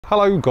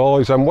Hello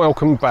guys, and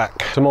welcome back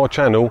to my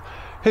channel,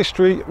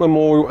 History,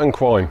 Memorial and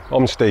Crime.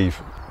 I'm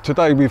Steve.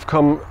 Today we've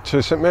come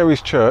to St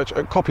Mary's Church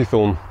at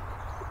Copythorne.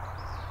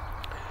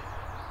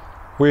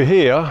 We're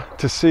here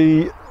to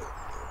see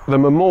the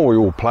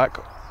memorial plaque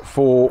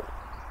for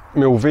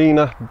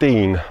Millvina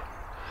Dean,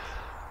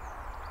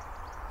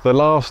 the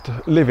last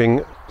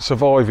living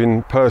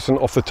surviving person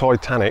off the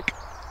Titanic.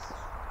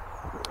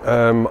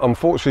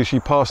 Unfortunately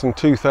she passed in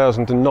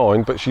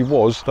 2009, but she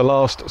was the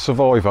last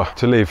survivor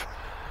to live.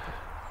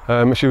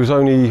 She was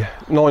only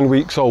 9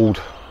 weeks old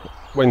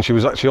when she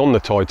was actually on the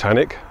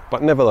Titanic,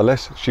 but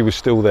nevertheless she was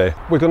still there.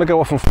 We're going to go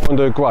off and find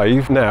her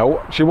grave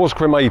now. She was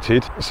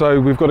cremated, so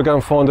we've got to go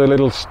and find her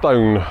little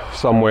stone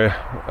somewhere.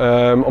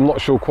 I'm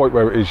not sure quite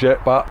where it is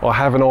yet, but I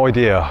have an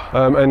idea.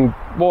 And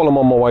while I'm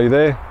on my way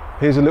there,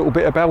 here's a little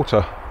bit about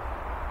her.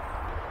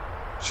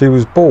 She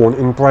was born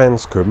in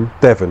Branscombe,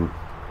 Devon,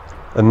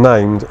 and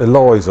named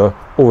Eliza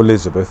or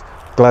Elizabeth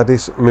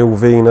Gladys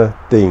Millvina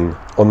Dean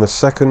on the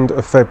 2nd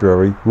of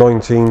February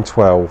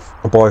 1912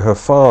 by her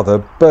father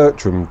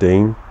Bertram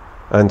Dean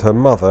and her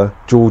mother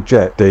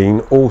Georgette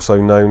Dean,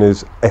 also known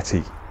as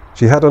Ettie.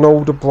 She had an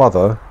older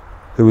brother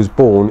who was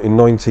born in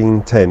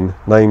 1910,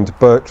 named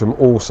Bertram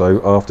also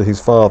after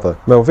his father.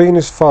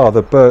 Millvina's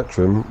father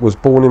Bertram was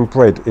born and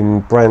bred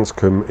in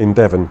Branscombe in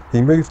Devon.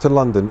 He moved to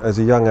London as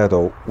a young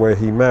adult, where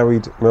he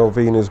married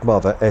Millvina's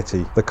mother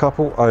Ettie. The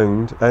couple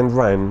owned and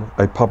ran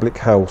a public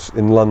house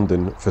in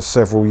London for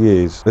several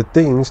years. The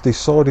Deans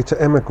decided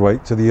to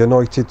emigrate to the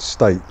United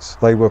States.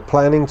 They were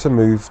planning to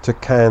move to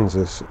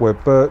Kansas, where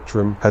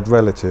Bertram had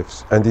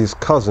relatives, and his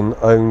cousin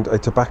owned a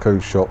tobacco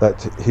shop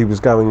that he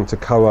was going to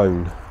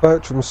co-own.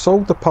 Bertram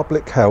sold the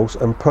public house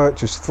and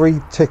purchased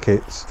 3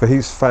 tickets for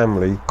his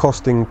family,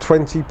 costing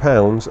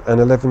 £20 and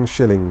 11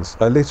 shillings,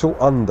 a little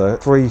under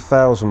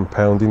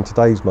 £3,000 in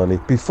today's money.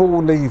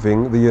 Before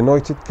leaving the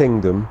United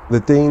Kingdom,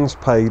 the Deans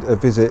paid a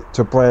visit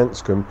to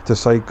Branscombe to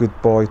say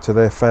goodbye to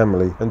their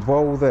family, and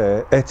while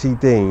there, Ettie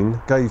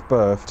Dean gave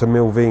birth to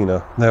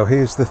Millvina. Now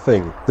here's the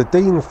thing, the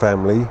Dean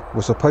family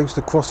were supposed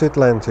to cross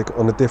Atlantic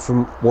on a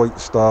different White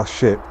Star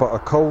ship, but a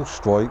coal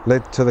strike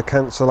led to the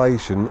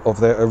cancellation of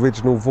their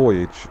original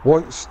voyage.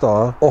 White Star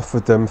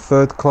offered them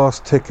third-class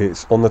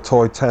tickets on the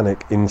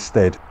Titanic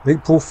instead.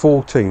 April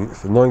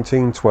 14th,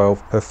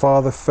 1912, her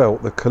father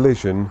felt the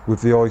collision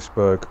with the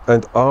iceberg,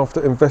 and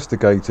after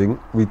investigating,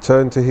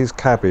 returned to his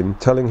cabin,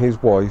 telling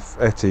his wife,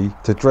 Ettie,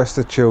 to dress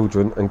the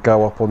children and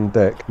go up on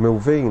deck.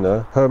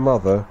 Millvina, her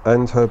mother,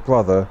 and her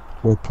brother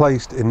were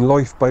placed in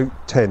lifeboat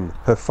 10.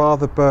 Her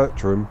father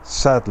Bertram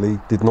sadly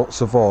did not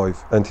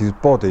survive, and his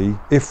body,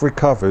 if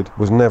recovered,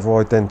 was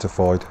never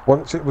identified.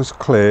 Once it was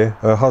clear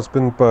her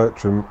husband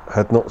Bertram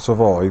had not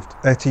survived,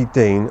 Ettie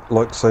Dean,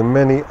 like so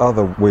many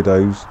other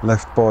widows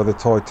left by the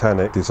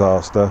Titanic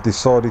disaster,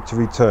 decided to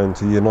return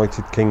to the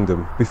United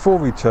Kingdom. Before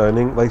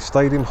returning, they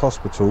stayed in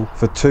hospital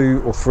for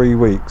 2 or 3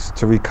 weeks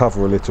to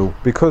recover a little.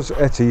 Because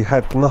Ettie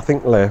had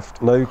nothing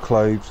left, no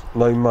clothes,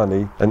 no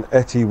money, and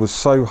Ettie was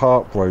so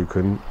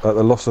heartbroken at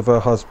the loss of her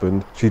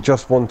husband, she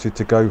just wanted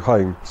to go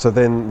home, so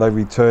then they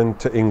returned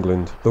to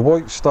England. The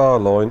White Star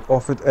Line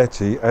offered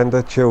Ettie and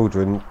her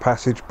children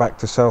passage back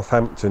to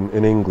Southampton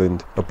in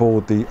England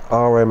aboard the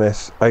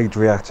RMS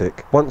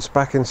Adriatic. Once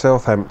back in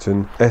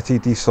Southampton, Ettie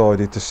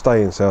decided to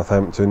stay in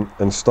Southampton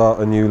and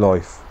start a new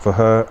life for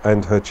her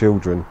and her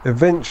children.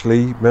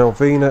 Eventually,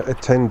 Millvina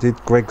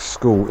attended Greg's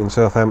School in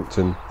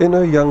Southampton. In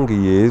her younger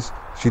years,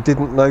 she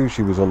didn't know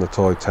she was on the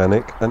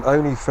Titanic, and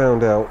only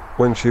found out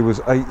when she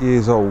was 8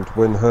 years old,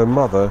 when her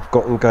mother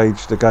got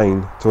engaged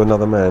again to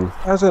another man.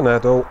 As an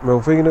adult,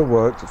 Millvina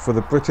worked for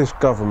the British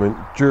government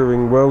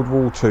during World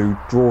War II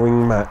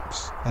drawing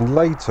maps, and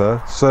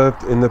later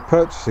served in the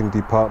purchasing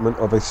department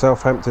of a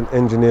Southampton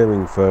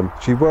engineering firm.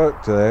 She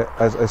worked there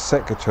as a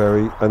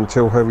secretary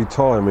until her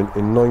retirement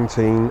in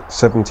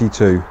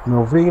 1972.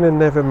 Millvina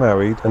never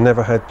married and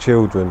never had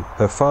children.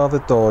 Her father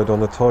died on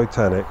the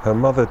Titanic. Her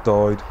mother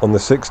died on the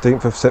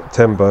 16th of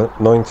September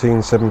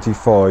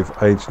 1975,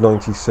 aged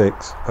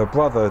 96. Her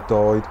brother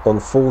died on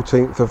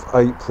 14th of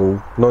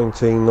April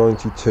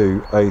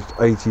 1992, aged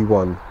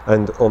 81,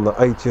 and on the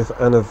 80th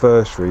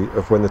anniversary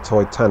of when the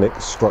Titanic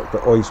struck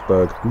the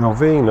iceberg.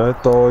 Millvina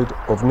died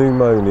of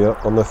pneumonia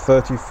on the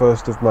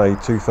 31st of May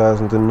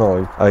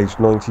 2009, aged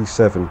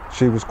 97.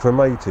 She was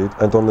cremated,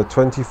 and on the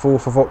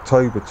 24th of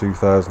October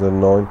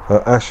 2009,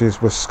 her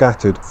ashes were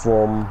scattered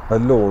from a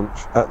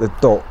launch at the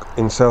dock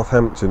in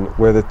Southampton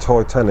where the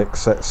Titanic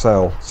set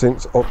sail.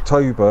 Since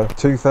October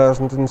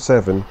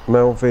 2007,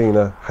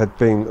 Millvina had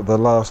been the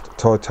last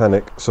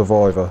Titanic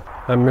survivor.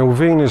 And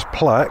Millvina's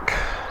plaque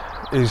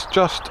is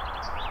just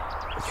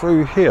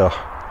through here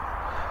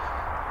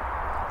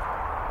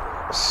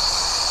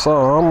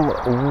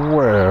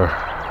somewhere.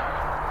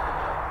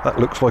 That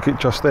looks like it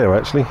just there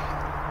actually.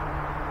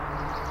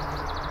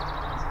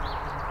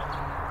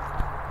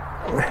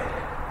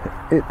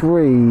 It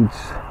reads,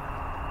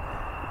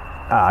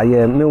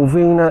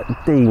 Millvina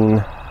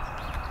Dean,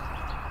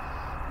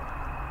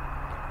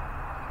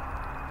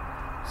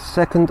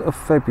 2nd of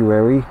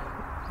February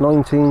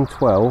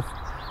 1912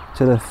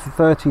 to the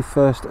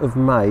 31st of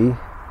May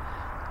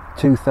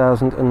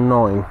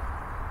 2009.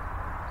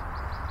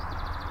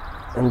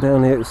 And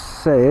down here it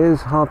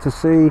says, hard to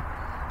see,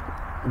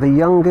 the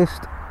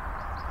youngest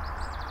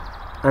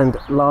and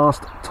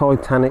last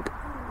Titanic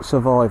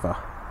survivor.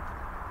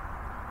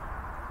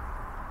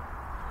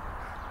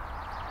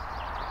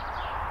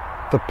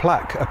 The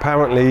plaque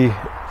apparently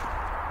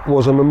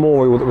was a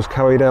memorial that was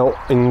carried out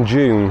in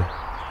June.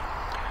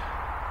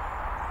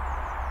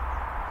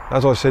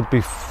 As I said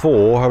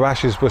before, her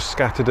ashes were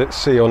scattered at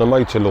sea on a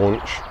motor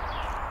launch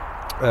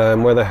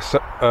where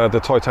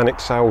the Titanic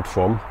sailed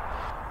from.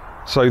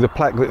 So the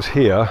plaque that's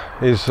here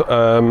is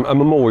a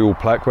memorial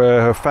plaque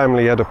where her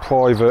family had a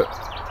private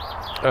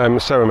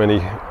ceremony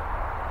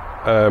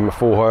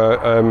for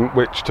her,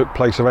 which took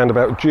place around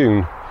about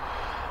June.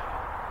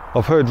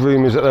 I've heard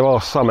rumours that there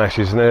are some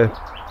ashes in there,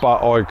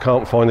 but I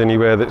can't find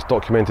anywhere that's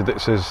documented that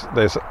says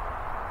there's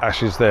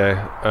ashes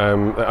there.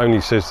 It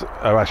only says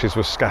her ashes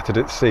were scattered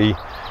at sea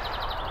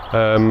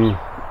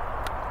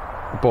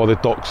by the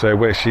docks there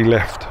where she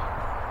left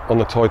on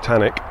the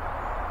Titanic.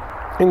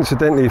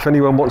 Incidentally, if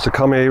anyone wants to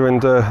come here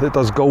and it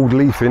does gold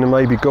leafing and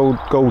maybe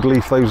gold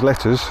leaf those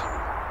letters,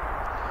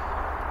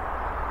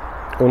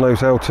 or knows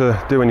how to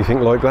do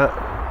anything like that,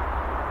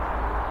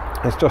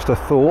 it's just a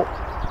thought.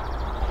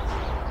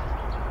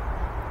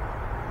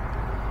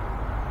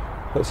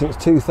 But since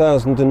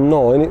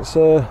 2009, it's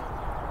not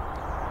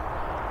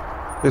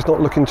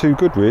looking too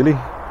good, really.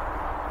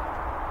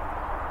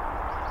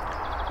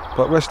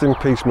 But rest in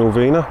peace,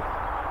 Millvina,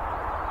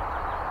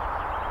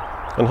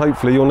 and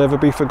hopefully you'll never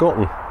be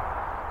forgotten.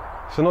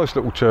 It's a nice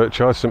little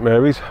churchyard, St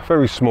Mary's,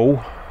 very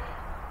small,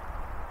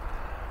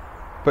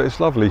 but it's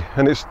lovely,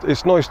 and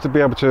it's nice to be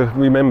able to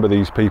remember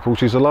these people.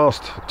 She's the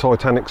last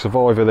Titanic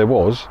survivor there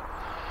was.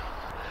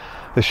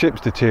 The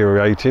ship's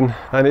deteriorating,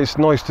 and it's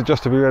nice to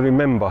just to be able to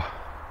remember.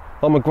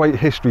 I'm a great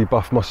history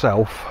buff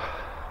myself,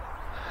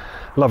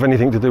 love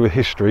anything to do with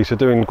history, so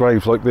doing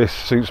graves like this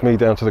suits me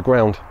down to the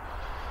ground.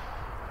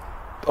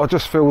 I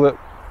just feel that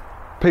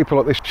people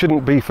like this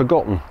shouldn't be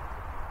forgotten.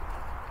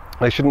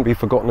 They shouldn't be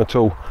forgotten at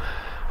all.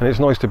 And it's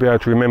nice to be able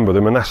to remember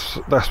them, and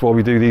that's why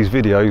we do these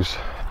videos.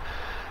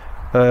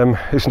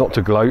 It's not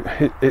to gloat,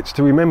 it's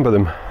to remember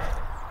them.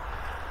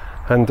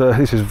 And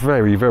this is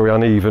very, very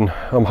uneven.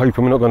 I'm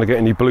hoping we're not going to get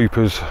any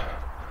bloopers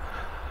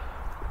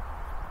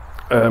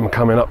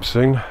coming up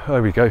soon.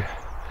 There we go.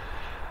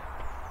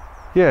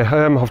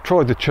 Yeah, I've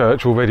tried the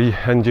church already,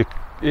 and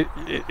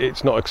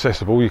it's not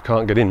accessible. You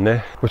can't get in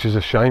there, which is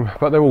a shame.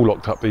 But they're all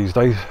locked up these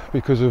days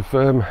because of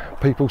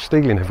people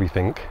stealing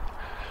everything.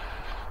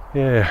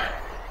 Yeah.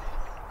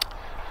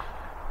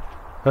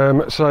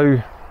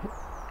 So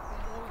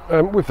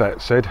with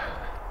that said,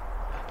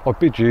 I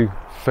bid you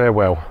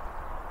farewell.